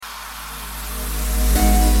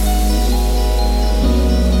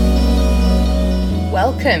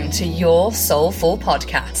Welcome to Your Soulful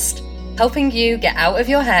Podcast, helping you get out of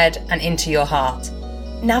your head and into your heart.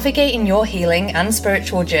 Navigating your healing and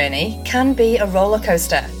spiritual journey can be a roller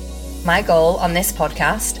coaster. My goal on this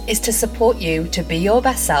podcast is to support you to be your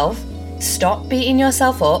best self, stop beating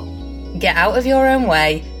yourself up, get out of your own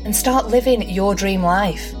way, and start living your dream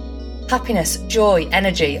life. Happiness, joy,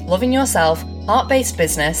 energy, loving yourself, heart-based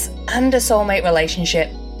business, and a soulmate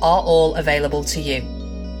relationship are all available to you.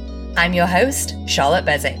 I'm your host, Charlotte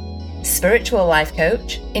Bezic, spiritual life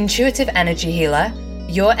coach, intuitive energy healer,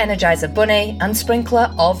 your Energizer bunny, and sprinkler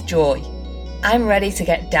of joy. I'm ready to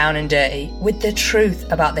get down and dirty with the truth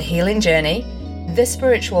about the healing journey, the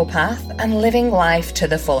spiritual path, and living life to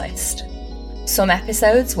the fullest. Some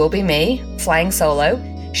episodes will be me, flying solo,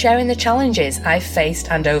 sharing the challenges I've faced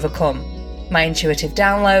and overcome, my intuitive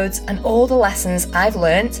downloads, and all the lessons I've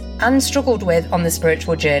learnt and struggled with on the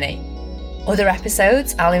spiritual journey. Other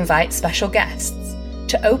episodes, I'll invite special guests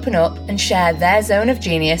to open up and share their zone of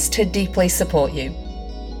genius to deeply support you.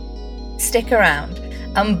 Stick around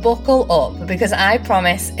and buckle up because I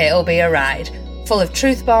promise it'll be a ride full of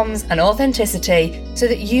truth bombs and authenticity so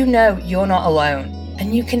that you know you're not alone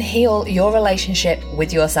and you can heal your relationship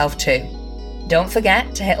with yourself too. Don't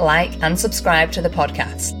forget to hit like and subscribe to the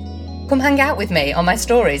podcast. Come hang out with me on my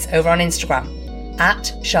stories over on Instagram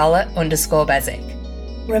at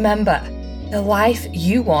Charlotte_Bezic. Remember, the life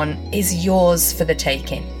you want is yours for the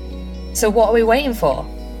taking. So what are we waiting for?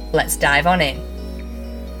 Let's dive on in.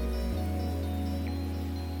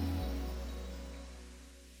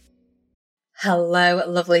 Hello,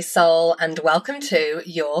 lovely soul, and welcome to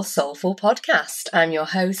Your Soulful Podcast. I'm your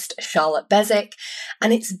host, Charlotte Bezic,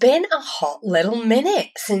 and it's been a hot little minute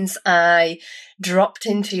since I dropped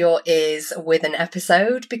into your ears with an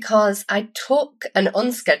episode because I took an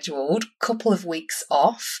unscheduled couple of weeks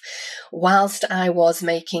off whilst I was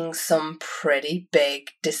making some pretty big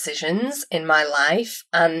decisions in my life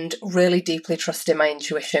and really deeply trusting my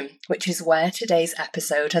intuition, which is where today's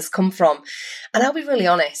episode has come from. And I'll be really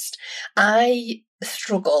honest, I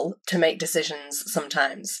struggle to make decisions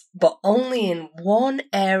sometimes, but only in one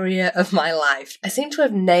area of my life. I seem to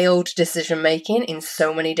have nailed decision making in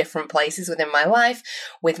so many different places within my life,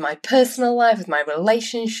 with my personal life, with my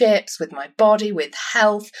relationships, with my body, with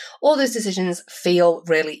health. All those decisions feel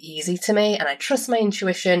really easy to me, and I trust my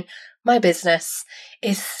intuition. My business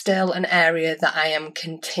is still an area that I am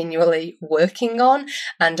continually working on,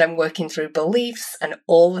 and I'm working through beliefs and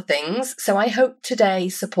all the things. So I hope today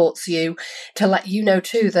supports you to let you know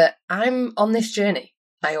too that I'm on this journey.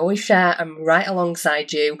 I always share, I'm right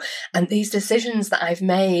alongside you, and these decisions that I've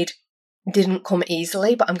made didn't come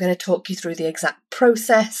easily, but I'm going to talk you through the exact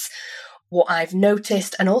process, what I've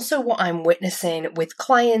noticed, and also what I'm witnessing with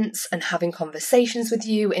clients and having conversations with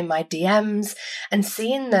you in my DMs and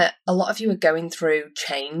seeing that a lot of you are going through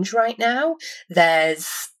change right now.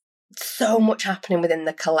 There's so much happening within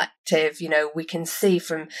the collective. You know, we can see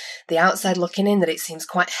from the outside looking in that it seems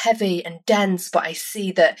quite heavy and dense, but I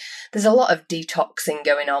see that there's a lot of detoxing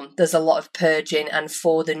going on. There's a lot of purging, and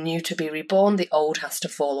for the new to be reborn, the old has to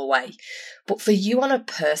fall away. But for you on a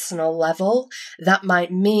personal level, that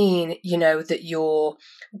might mean, you know, that you're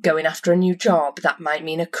going after a new job. That might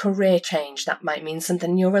mean a career change. That might mean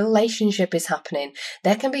something in your relationship is happening.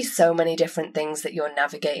 There can be so many different things that you're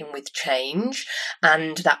navigating with change,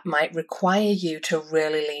 and that might require you to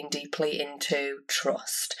really lean deeply into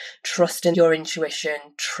trust in your intuition,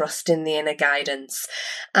 trust in the inner guidance.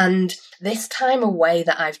 And this time away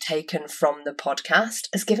that I've taken from the podcast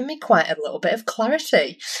has given me quite a little bit of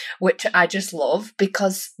clarity, which I just love,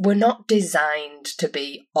 because we're not designed to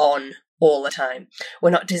be on all the time.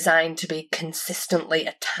 We're not designed to be consistently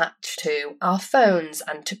attached to our phones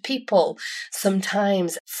and to people.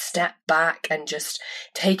 Sometimes step back and just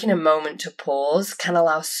taking a moment to pause can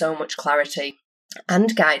allow so much clarity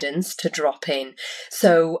and guidance to drop in.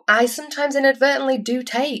 So I sometimes inadvertently do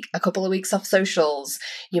take a couple of weeks off socials.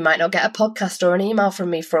 You might not get a podcast or an email from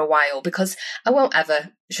me for a while because I won't ever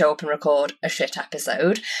show up and record a shit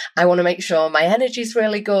episode. I want to make sure my energy's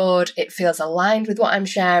really good, it feels aligned with what I'm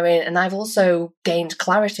sharing, and I've also gained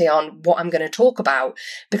clarity on what I'm going to talk about,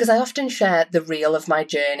 because I often share the real of my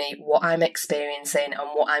journey, what I'm experiencing and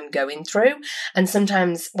what I'm going through. And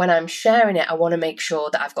sometimes when I'm sharing it, I want to make sure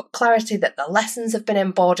that I've got clarity, that the lessons have been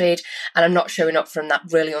embodied, and I'm not showing up from that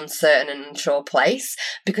really uncertain and unsure place,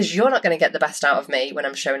 because you're not going to get the best out of me when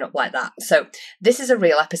I'm showing up like that. So this is a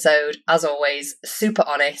real episode, as always, super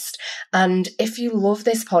honest. And if you love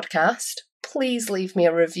this podcast, please leave me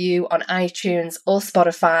a review on iTunes or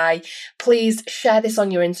Spotify. Please share this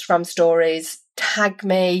on your Instagram stories. tag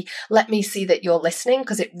me, let me see that you're listening,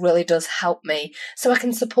 because it really does help me so I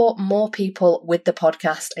can support more people with the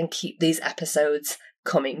podcast and keep these episodes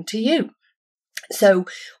coming to you. So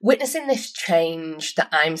witnessing this change that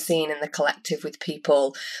I'm seeing in the collective with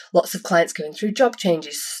people, lots of clients going through job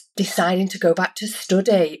changes, deciding to go back to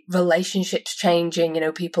study, relationships changing,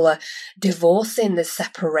 people are divorcing, there's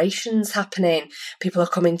separations happening, people are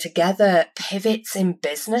coming together, pivots in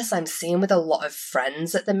business. I'm seeing with a lot of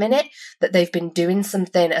friends at the minute that they've been doing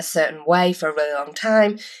something a certain way for a really long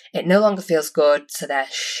time. It no longer feels good, so they're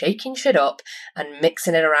shaking shit up and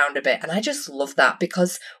mixing it around a bit. And I just love that,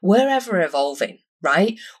 because we're ever evolving.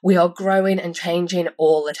 Right? We are growing and changing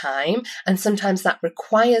all the time. And sometimes that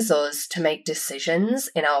requires us to make decisions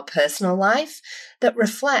in our personal life that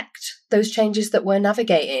reflect those changes that we're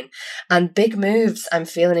navigating. And big moves I'm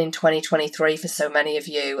feeling in 2023 for so many of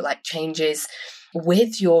you, like changes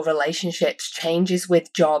with your relationships, changes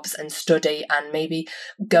with jobs and study, and maybe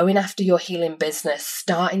going after your healing business,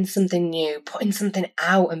 starting something new, putting something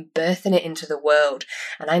out and birthing it into the world.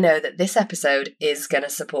 And I know that this episode is going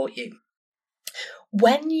to support you.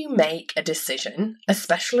 When you make a decision,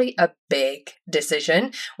 especially a big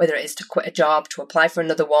decision, whether it is to quit a job, to apply for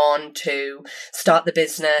another one, to start the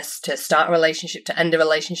business, to start a relationship, to end a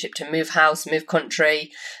relationship, to move house, move country,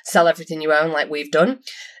 sell everything you own like we've done,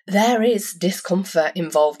 there is discomfort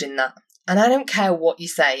involved in that. And I don't care what you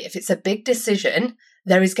say. If it's a big decision,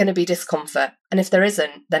 there is going to be discomfort. And if there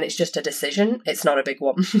isn't, then it's just a decision. It's not a big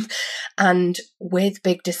one. And with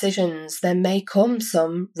big decisions, there may come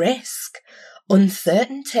some risk,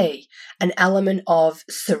 uncertainty, an element of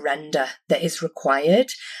surrender that is required.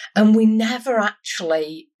 And we never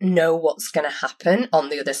actually know what's going to happen on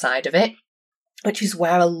the other side of it, which is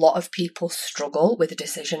where a lot of people struggle with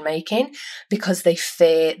decision making, because they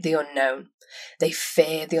fear the unknown. They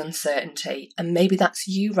fear the uncertainty. And maybe that's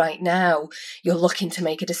you right now. You're looking to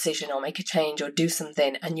make a decision or make a change or do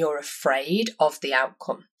something, and you're afraid of the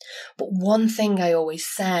outcome. But one thing I always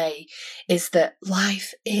say is that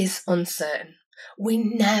life is uncertain. We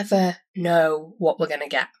never know what we're going to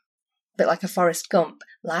get. A bit like a Forrest Gump.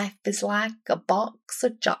 Life is like a box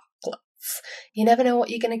of chocolates. You never know what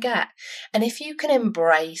you're going to get. And if you can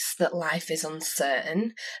embrace that life is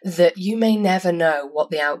uncertain, that you may never know what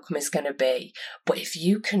the outcome is going to be, but if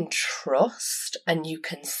you can trust and you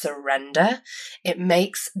can surrender, it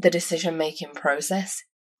makes the decision-making process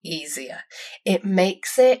easier. It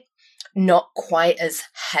makes it not quite as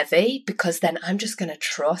heavy, because then I'm just going to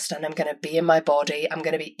trust and I'm going to be in my body. I'm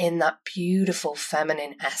going to be in that beautiful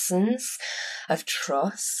feminine essence of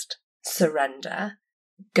trust, surrender,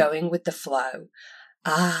 going with the flow.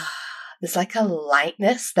 There's like a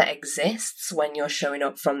lightness that exists when you're showing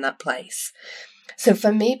up from that place. So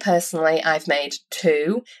for me personally, I've made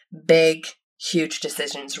 2 big, huge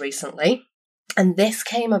decisions recently. And this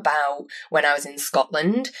came about when I was in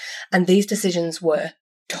Scotland, and these decisions were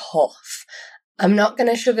tough. I'm not going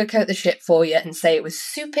to sugarcoat the shit for you and say it was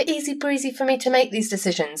super easy breezy for me to make these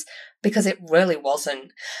decisions, because it really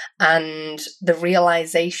wasn't. And the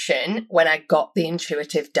realization when I got the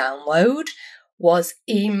intuitive download was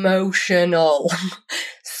emotional,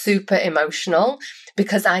 super emotional,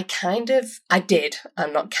 because I did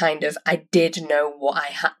know what I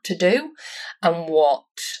had to do and what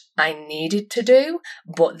I needed to do,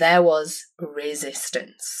 but there was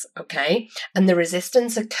resistance, okay? And the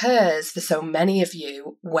resistance occurs for so many of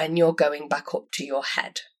you when you're going back up to your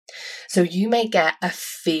head. So you may get a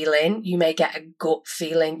feeling, you may get a gut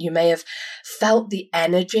feeling, you may have felt the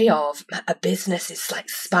energy of a business is like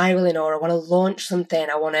spiraling, or I want to launch something,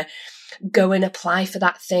 I want to go and apply for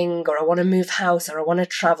that thing, or I want to move house, or I want to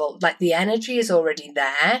travel. Like the energy is already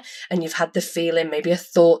there, and you've had the feeling, maybe a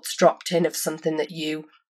thought's dropped in of something that you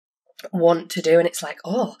want to do, and it's like,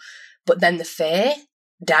 but then the fear,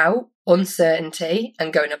 doubt, uncertainty,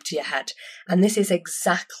 and going up to your head. And this is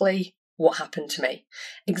exactly what happened to me.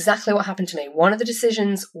 Exactly what happened to me. One of the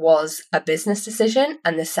decisions was a business decision,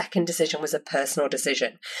 and the second decision was a personal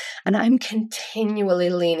decision. And I'm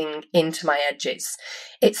continually leaning into my edges.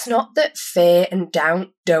 It's not that fear and doubt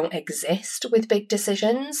don't exist with big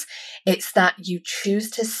decisions. It's that you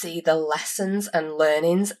choose to see the lessons and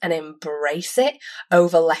learnings and embrace it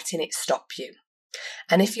over letting it stop you.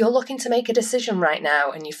 And if you're looking to make a decision right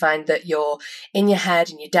now and you find that you're in your head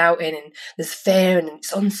and you're doubting and there's fear and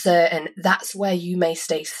it's uncertain, that's where you may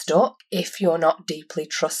stay stuck if you're not deeply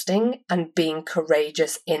trusting and being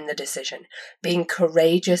courageous in the decision, being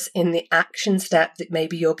courageous in the action step that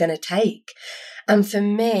maybe you're going to take. And for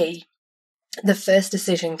me, the first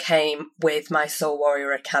decision came with my Soul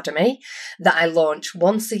Warrior Academy that I launch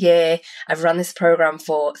once a year. I've run this program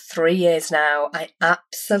for 3 years now. I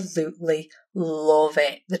absolutely love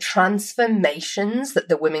it. The transformations that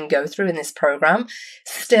the women go through in this program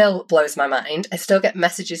still blows my mind. I still get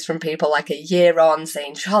messages from people like a year on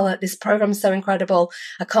saying, Charlotte, this program's so incredible.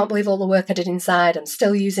 I can't believe all the work I did inside. I'm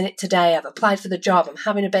still using it today. I've applied for the job. I'm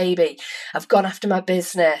having a baby. I've gone after my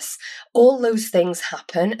business. All those things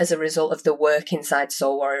happen as a result of the work inside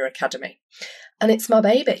Soul Warrior Academy. And it's my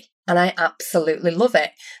baby. And I absolutely love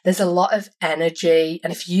it. There's a lot of energy.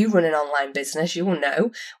 And if you run an online business, you will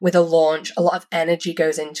know with a launch, a lot of energy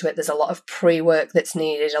goes into it. There's a lot of pre-work that's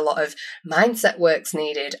needed, a lot of mindset work's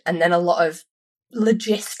needed, and then a lot of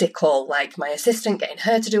logistical, like my assistant getting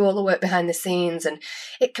her to do all the work behind the scenes. And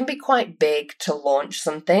it can be quite big to launch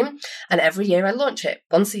something. And every year I launch it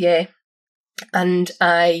once a year. And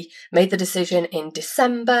I made the decision in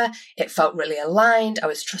December. It felt really aligned. I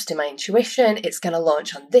was trusting my intuition. It's going to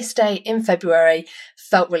launch on this day in February.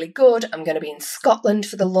 Felt really good. I'm going to be in Scotland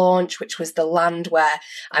for the launch, which was the land where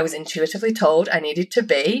I was intuitively told I needed to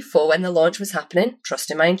be for when the launch was happening.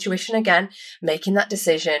 Trusting my intuition again, making that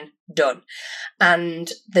decision, done.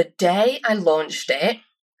 And the day I launched it,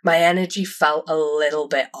 my energy felt a little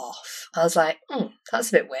bit off. I was like, that's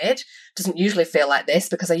a bit weird. Doesn't usually feel like this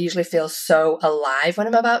because I usually feel so alive when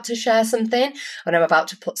I'm about to share something, when I'm about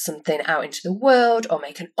to put something out into the world or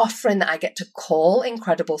make an offering that I get to call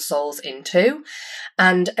incredible souls into.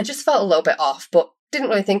 And I just felt a little bit off, but didn't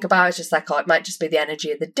really think about it. It's just like, it might just be the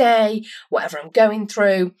energy of the day, whatever I'm going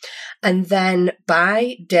through. And then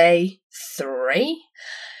by day 3,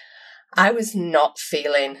 I was not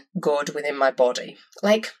feeling good within my body.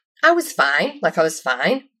 I was fine,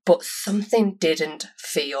 but something didn't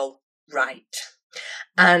feel right.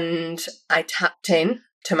 And I tapped in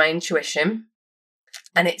to my intuition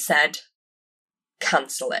and it said,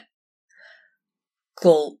 cancel it.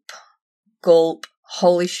 Gulp,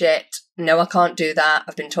 holy shit. No, I can't do that.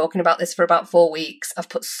 I've been talking about this for about 4 weeks. I've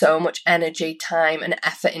put so much energy, time, and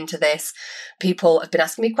effort into this. People have been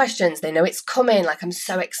asking me questions. They know it's coming. I'm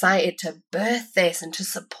so excited to birth this and to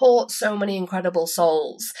support so many incredible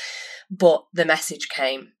souls. But the message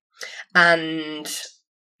came. And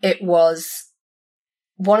it was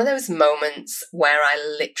one of those moments where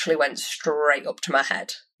I literally went straight up to my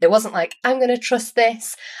head. It wasn't like, I'm going to trust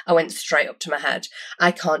this. I went straight up to my head.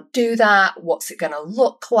 I can't do that. What's it going to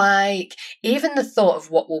look like? Even the thought of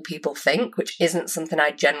what will people think, which isn't something I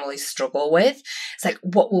generally struggle with. It's like,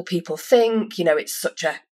 what will people think? It's such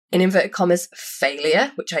a, in inverted commas,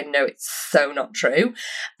 failure, which I know it's so not true.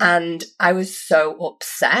 And I was so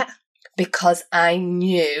upset because I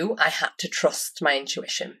knew I had to trust my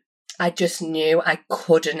intuition. I just knew I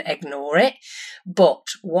couldn't ignore it. But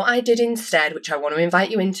what I did instead, which I want to invite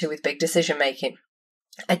you into with big decision making,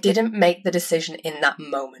 I didn't make the decision in that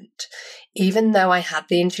moment. Even though I had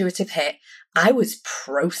the intuitive hit, I was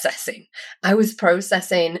processing.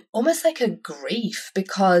 Almost like a grief,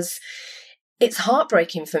 because it's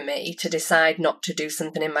heartbreaking for me to decide not to do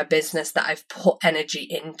something in my business that I've put energy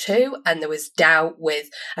into. And there was doubt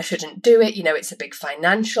with, I shouldn't do it. It's a big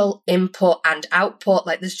financial input and output.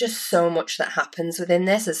 There's just so much that happens within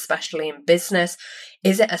this, especially in business.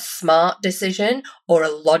 Is it a smart decision or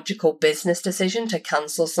a logical business decision to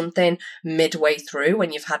cancel something midway through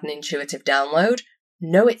when you've had an intuitive download?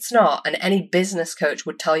 No, it's not. And any business coach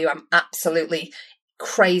would tell you I'm absolutely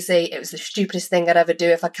crazy. It was the stupidest thing I'd ever do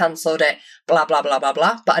if I cancelled it, blah, blah, blah, blah,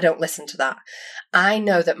 blah. But I don't listen to that. I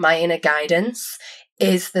know that my inner guidance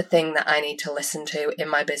is the thing that I need to listen to in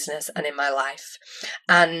my business and in my life.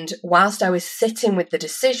 And whilst I was sitting with the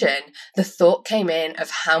decision, the thought came in of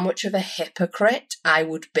how much of a hypocrite I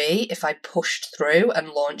would be if I pushed through and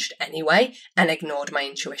launched anyway and ignored my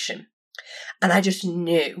intuition. And I just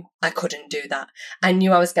knew I couldn't do that. I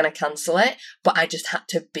knew I was going to cancel it, but I just had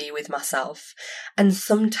to be with myself. And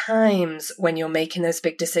sometimes when you're making those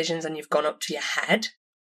big decisions and you've gone up to your head,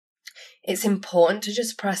 it's important to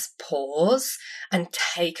just press pause and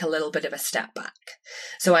take a little bit of a step back.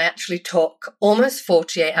 So I actually took almost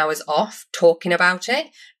 48 hours off talking about it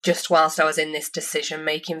just whilst I was in this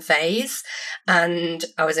decision-making phase. And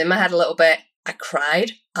I was in my head a little bit. I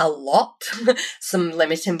cried a lot. Some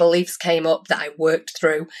limiting beliefs came up that I worked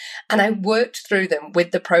through, and I worked through them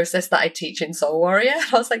with the process that I teach in Soul Warrior.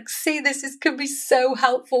 I was like, see, could be so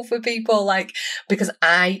helpful for people, because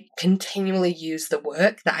I continually use the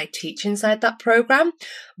work that I teach inside that program.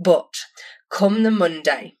 But come the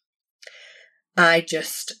Monday, I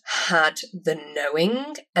just had the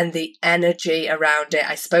knowing and the energy around it.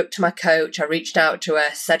 I spoke to my coach, I reached out to her,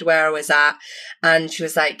 said where I was at, and she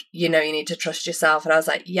was like, you need to trust yourself. And I was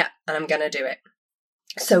like, yeah, and I'm going to do it.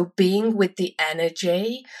 So being with the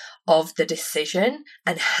energy of the decision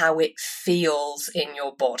and how it feels in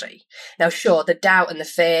your body. Now, sure, the doubt and the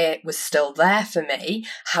fear was still there for me.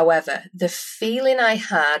 However, the feeling I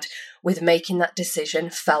had with making that decision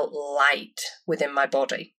felt light within my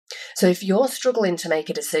body. So if you're struggling to make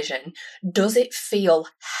a decision, does it feel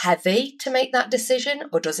heavy to make that decision,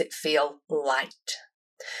 or does it feel light?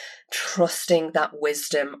 Trusting that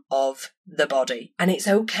wisdom of the body. And it's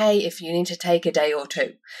okay if you need to take a day or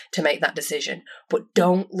two to make that decision, but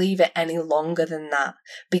don't leave it any longer than that,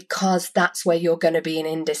 because that's where you're going to be in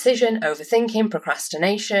indecision, overthinking,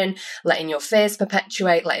 procrastination, letting your fears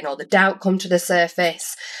perpetuate, letting all the doubt come to the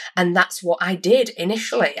surface. And that's what I did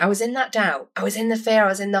initially. I was in that doubt. I was in the fear. I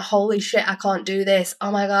was in the holy shit, I can't do this.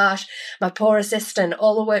 Oh my gosh, my poor assistant,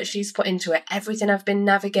 all the work she's put into it, everything I've been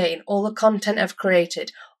navigating, all the content I've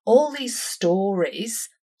created, all these stories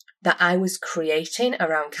that I was creating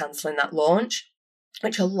around cancelling that launch,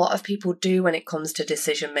 which a lot of people do when it comes to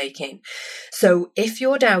decision making. So if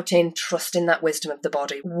you're doubting, trusting that wisdom of the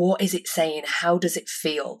body, what is it saying? How does it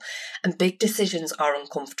feel? And big decisions are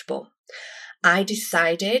uncomfortable. I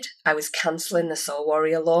decided I was cancelling the Soul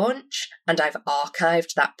Warrior launch, and I've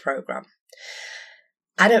archived that program.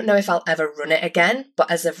 I don't know if I'll ever run it again,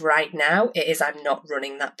 but as of right now, I'm not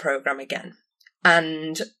running that program again.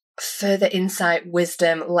 And further insight,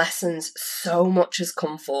 wisdom, lessons, so much has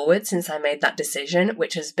come forward since I made that decision,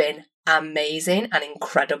 which has been amazing and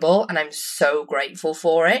incredible. And I'm so grateful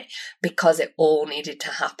for it, because it all needed to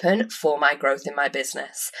happen for my growth in my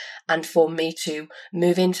business and for me to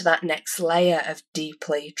move into that next layer of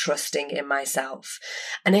deeply trusting in myself.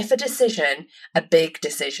 And if a decision, a big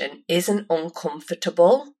decision, isn't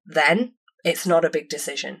uncomfortable, then it's not a big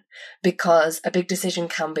decision, because a big decision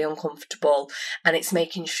can be uncomfortable, and it's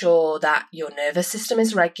making sure that your nervous system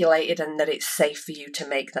is regulated and that it's safe for you to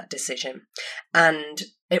make that decision. And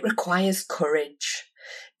it requires courage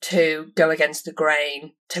to go against the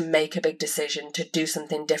grain, to make a big decision, to do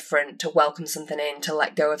something different, to welcome something in, to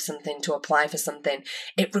let go of something, to apply for something.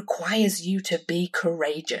 It requires you to be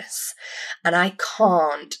courageous. And I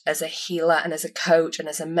can't, as a healer and as a coach and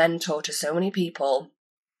as a mentor to so many people,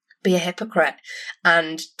 be a hypocrite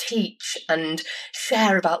and teach and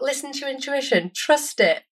share about listen to your intuition, trust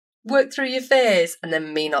it, work through your fears, and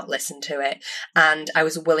then me not listen to it. And I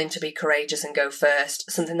was willing to be courageous and go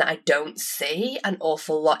first, something that I don't see an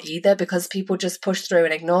awful lot either, because people just push through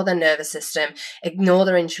and ignore their nervous system, ignore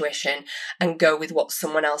their intuition, and go with what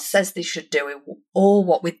someone else says they should do, or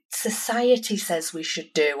what society says we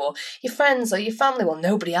should do, or your friends or your family. Well,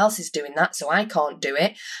 nobody else is doing that, so I can't do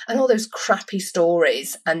it. And all those crappy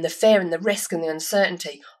stories and the fear and the risk and the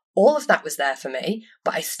uncertainty, all of that was there for me,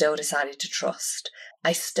 but I still decided to trust.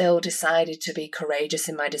 I still decided to be courageous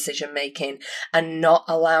in my decision making and not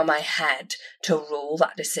allow my head to rule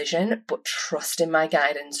that decision, but trust in my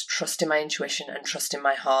guidance, trust in my intuition, and trust in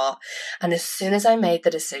my heart. And as soon as I made the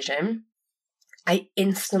decision, I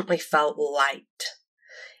instantly felt light.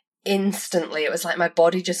 Instantly. It was like my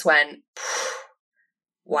body just went,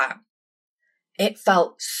 wow. It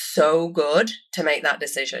felt so good to make that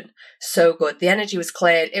decision. So good. The energy was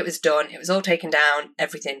cleared. It was done. It was all taken down.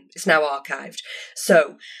 Everything is now archived.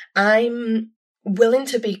 So I'm willing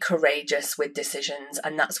to be courageous with decisions.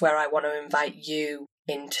 And that's where I want to invite you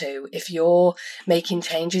into. If you're making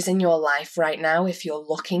changes in your life right now, if you're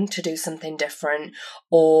looking to do something different,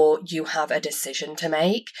 or you have a decision to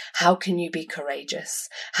make, how can you be courageous?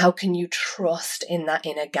 How can you trust in that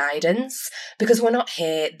inner guidance? Because we're not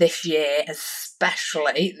here this year,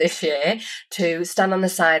 especially this year, to stand on the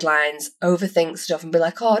sidelines, overthink stuff and be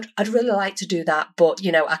like, oh, I'd really like to do that, but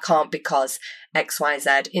I can't because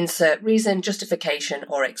XYZ, insert reason, justification,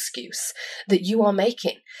 or excuse that you are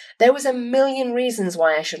making. There was a million reasons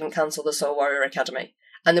why I shouldn't cancel the Soul Warrior Academy,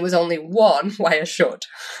 and there was only one why I should.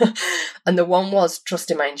 And the one was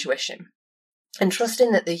trusting my intuition. And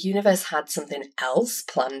trusting that the universe had something else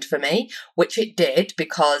planned for me, which it did,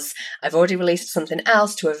 because I've already released something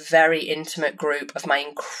else to a very intimate group of my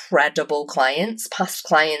incredible clients, past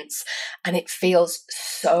clients, and it feels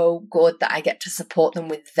so good that I get to support them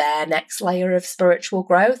with their next layer of spiritual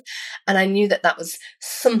growth. And I knew that was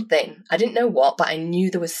something, I didn't know what, but I knew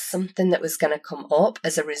there was something that was going to come up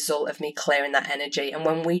as a result of me clearing that energy. And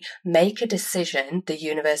when we make a decision, the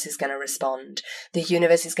universe is going to respond. The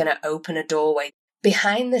universe is going to open a doorway.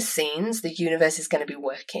 Behind the scenes, the universe is going to be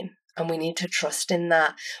working. And we need to trust in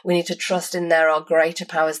that. We need to trust in there are greater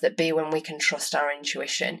powers that be when we can trust our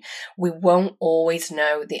intuition. We won't always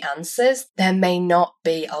know the answers. There may not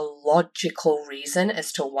be a logical reason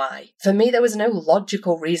as to why. For me, there was no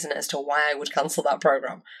logical reason as to why I would cancel that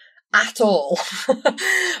program at all.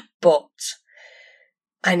 But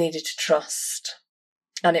I needed to trust.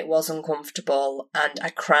 And it was uncomfortable, and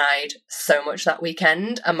I cried so much that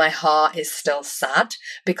weekend, and my heart is still sad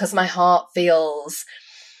because my heart feels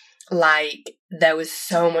like there was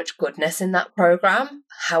so much goodness in that program.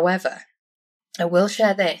 However, I will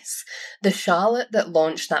share this. The Charlotte that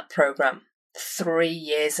launched that program 3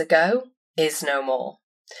 years ago is no more.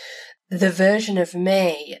 The version of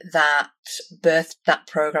me that birthed that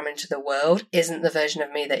program into the world isn't the version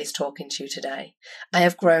of me that is talking to you today. I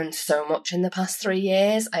have grown so much in the past 3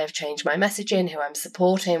 years. I have changed my messaging, who I'm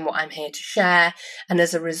supporting, what I'm here to share. And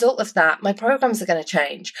as a result of that, my programs are going to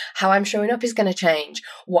change. How I'm showing up is going to change.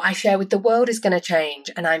 What I share with the world is going to change.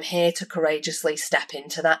 And I'm here to courageously step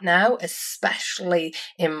into that now, especially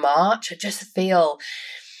in March. I just feel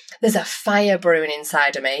there's a fire brewing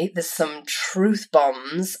inside of me. There's some truth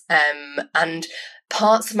bombs and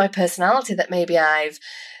parts of my personality that maybe I've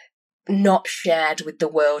not shared with the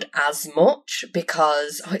world as much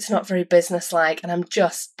because it's not very businesslike and I'm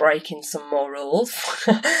just breaking some more rules.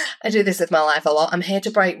 I do this with my life a lot. I'm here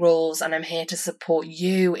to break rules and I'm here to support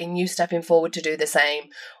you in you stepping forward to do the same.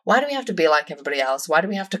 Why do we have to be like everybody else? Why do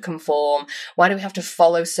we have to conform? Why do we have to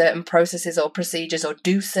follow certain processes or procedures or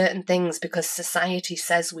do certain things because society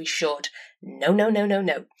says we should? No.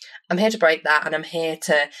 I'm here to break that and I'm here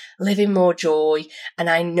to live in more joy. And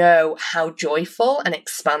I know how joyful and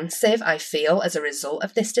expansive I feel as a result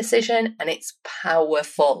of this decision. And it's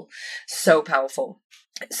powerful. So powerful.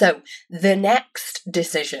 So the next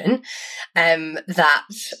decision that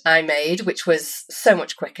I made, which was so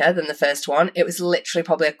much quicker than the first one, it was literally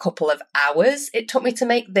probably a couple of hours it took me to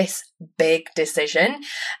make this big decision,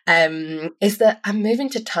 is that I'm moving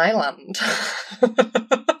to Thailand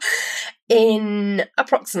in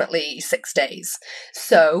approximately 6 days.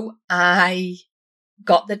 So I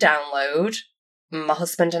got the download. My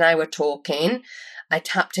husband and I were talking. I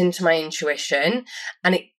tapped into my intuition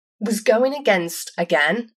and it was going against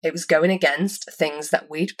things that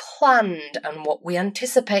we'd planned and what we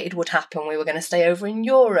anticipated would happen. We were going to stay over in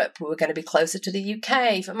Europe. We were going to be closer to the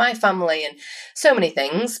UK for my family and so many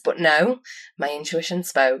things. But no, my intuition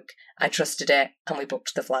spoke. I trusted it and we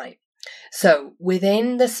booked the flight. So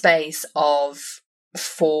within the space of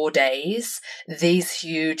 4 days, these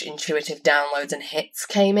huge intuitive downloads and hits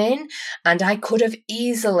came in, and I could have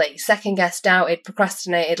easily second-guessed, doubted,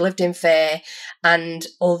 procrastinated, lived in fear, and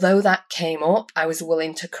although that came up, I was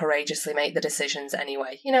willing to courageously make the decisions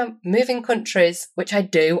anyway. You know, moving countries, which I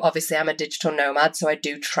do, obviously I'm a digital nomad, so I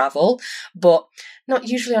do travel, but not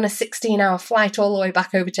usually on a 16-hour flight all the way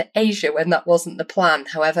back over to Asia when that wasn't the plan.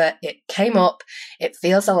 However, it came up, it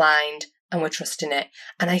feels aligned, and we're trusting it.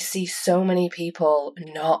 And I see so many people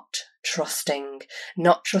not trusting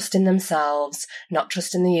themselves, not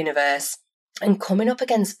trusting the universe, and coming up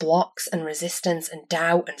against blocks and resistance and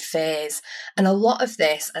doubt and fears. And a lot of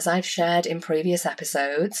this, as I've shared in previous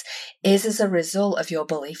episodes, is as a result of your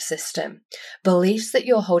belief system. Beliefs that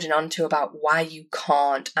you're holding on to about why you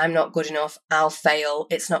can't. I'm not good enough. I'll fail.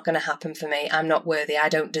 It's not going to happen for me. I'm not worthy. I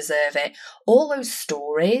don't deserve it. All those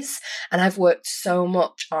stories. And I've worked so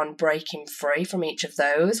much on breaking free from each of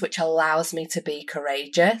those, which allows me to be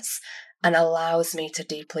courageous and allows me to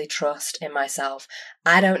deeply trust in myself.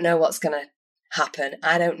 I don't know what's going to happen.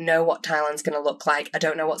 I don't know what Thailand's going to look like. I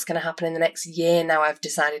don't know what's going to happen in the next year. Now I've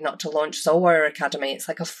decided not to launch Soul Warrior Academy. It's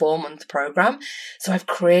like a 4-month program. So I've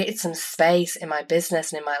created some space in my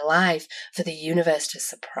business and in my life for the universe to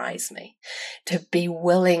surprise me, to be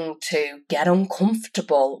willing to get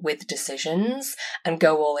uncomfortable with decisions and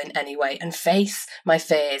go all in anyway and face my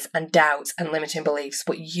fears and doubts and limiting beliefs,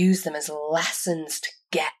 but use them as lessons to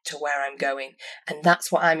get to where I'm going. And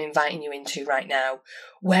that's what I'm inviting you into right now.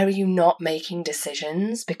 Where are you not making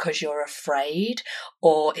decisions because you're afraid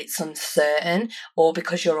or it's uncertain or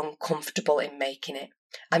because you're uncomfortable in making it?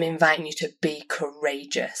 I'm inviting you to be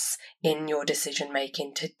courageous in your decision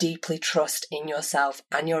making, to deeply trust in yourself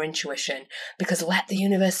and your intuition, because let the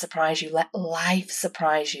universe surprise you, let life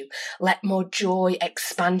surprise you, let more joy,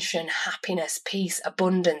 expansion, happiness, peace,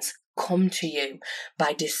 abundance come to you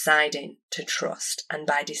by deciding to trust and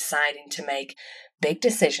by deciding to make big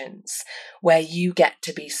decisions where you get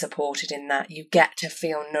to be supported in that. You get to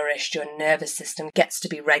feel nourished. Your nervous system gets to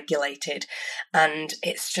be regulated. And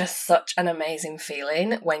it's just such an amazing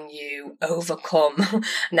feeling when you overcome.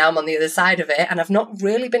 Now I'm on the other side of it, and I've not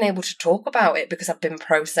really been able to talk about it because I've been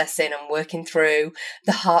processing and working through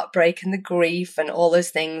the heartbreak and the grief and all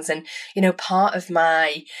those things. And, you know, part of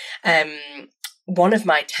my, one of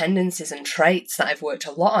my tendencies and traits that I've worked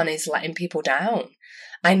a lot on is letting people down.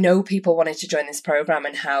 I know people wanted to join this program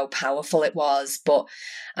and how powerful it was, but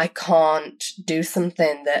I can't do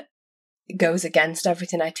something that goes against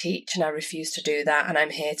everything I teach, and I refuse to do that. And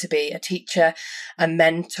I'm here to be a teacher, a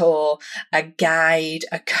mentor, a guide,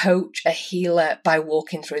 a coach, a healer by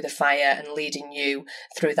walking through the fire and leading you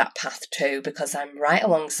through that path too, because I'm right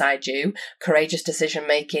alongside you. Courageous decision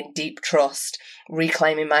making, deep trust,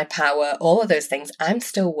 reclaiming my power, all of those things I'm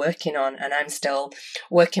still working on, and I'm still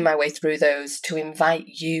working my way through those to invite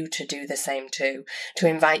you to do the same too, to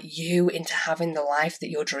invite you into having the life that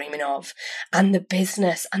you're dreaming of, and the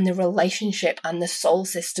business and the relationship and the soul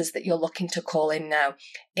sisters that you're looking to call in now.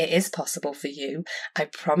 It is possible for you. I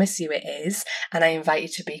promise you it is. And I invite you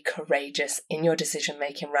to be courageous in your decision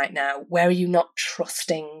making right now. Where are you not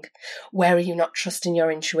trusting? Where are you not trusting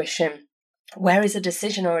your intuition? Where is a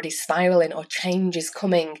decision already spiraling or change is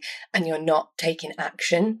coming and you're not taking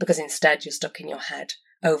action because instead you're stuck in your head,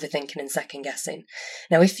 overthinking and second guessing?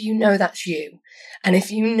 Now, if you know that's you, and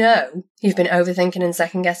if you know you've been overthinking and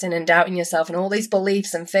second guessing and doubting yourself, and all these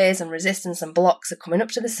beliefs and fears and resistance and blocks are coming up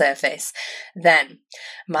to the surface, then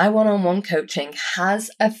my one-on-one coaching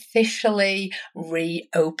has officially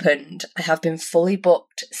reopened. I have been fully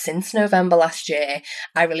booked since November last year.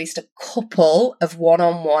 I released a couple of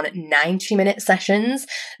one-on-one 90-minute sessions.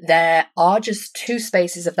 There are just 2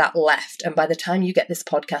 spaces of that left, and by the time you get this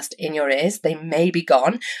podcast in your ears, they may be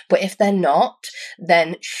gone. But if they're not,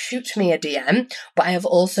 then shoot me a DM. But I have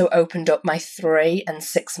also opened up my 3 and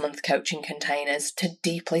 6 month coaching containers to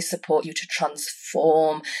deeply support you to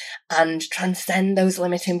transform and transcend those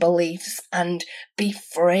limiting beliefs and be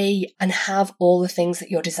free and have all the things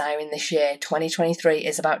that you're desiring this year. 2023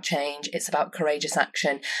 is about change. It's about courageous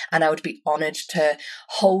action. And I would be honored to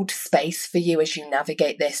hold space for you as you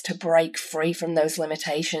navigate this, to break free from those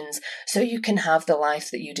limitations so you can have the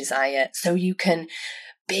life that you desire, so you can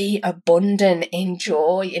be abundant in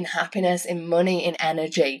joy, in happiness, in money, in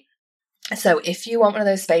energy. So if you want one of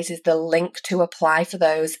those spaces, the link to apply for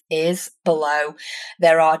those is below.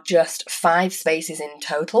 There are just 5 spaces in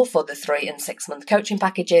total for the 3 and 6 month coaching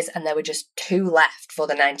packages, and there were just 2 left for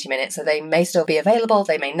the 90 minutes. So they may still be available,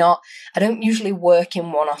 they may not. I don't usually work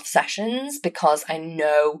in one-off sessions because I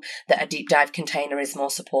know that a deep dive container is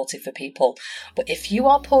more supportive for people. But if you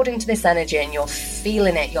are pulled into this energy and you're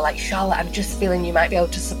feeling it, you're like, Charlotte, I'm just feeling you might be able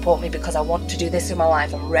to support me because I want to do this in my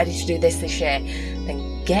life, I'm ready to do this year, then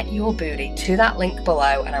get your booty to that link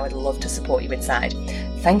below, and I would love to support you inside.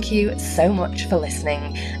 Thank you so much for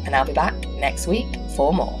listening, and I'll be back next week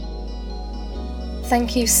for more.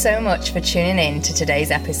 Thank you so much for tuning in to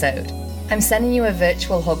today's episode. I'm sending you a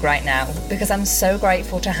virtual hug right now because I'm so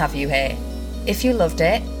grateful to have you here. If you loved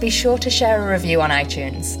it, be sure to share a review on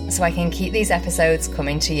iTunes so I can keep these episodes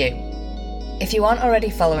coming to you. If you aren't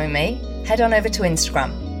already following me, head on over to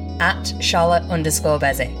Instagram at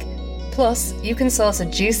Charlotte_Bezic. Plus, you can source a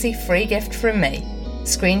juicy free gift from me.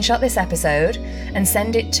 Screenshot this episode and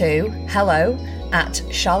send it to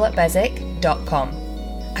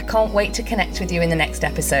hello@charlottebezic.com. I can't wait to connect with you in the next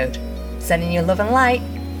episode. Sending you love and light.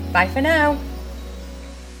 Bye for now.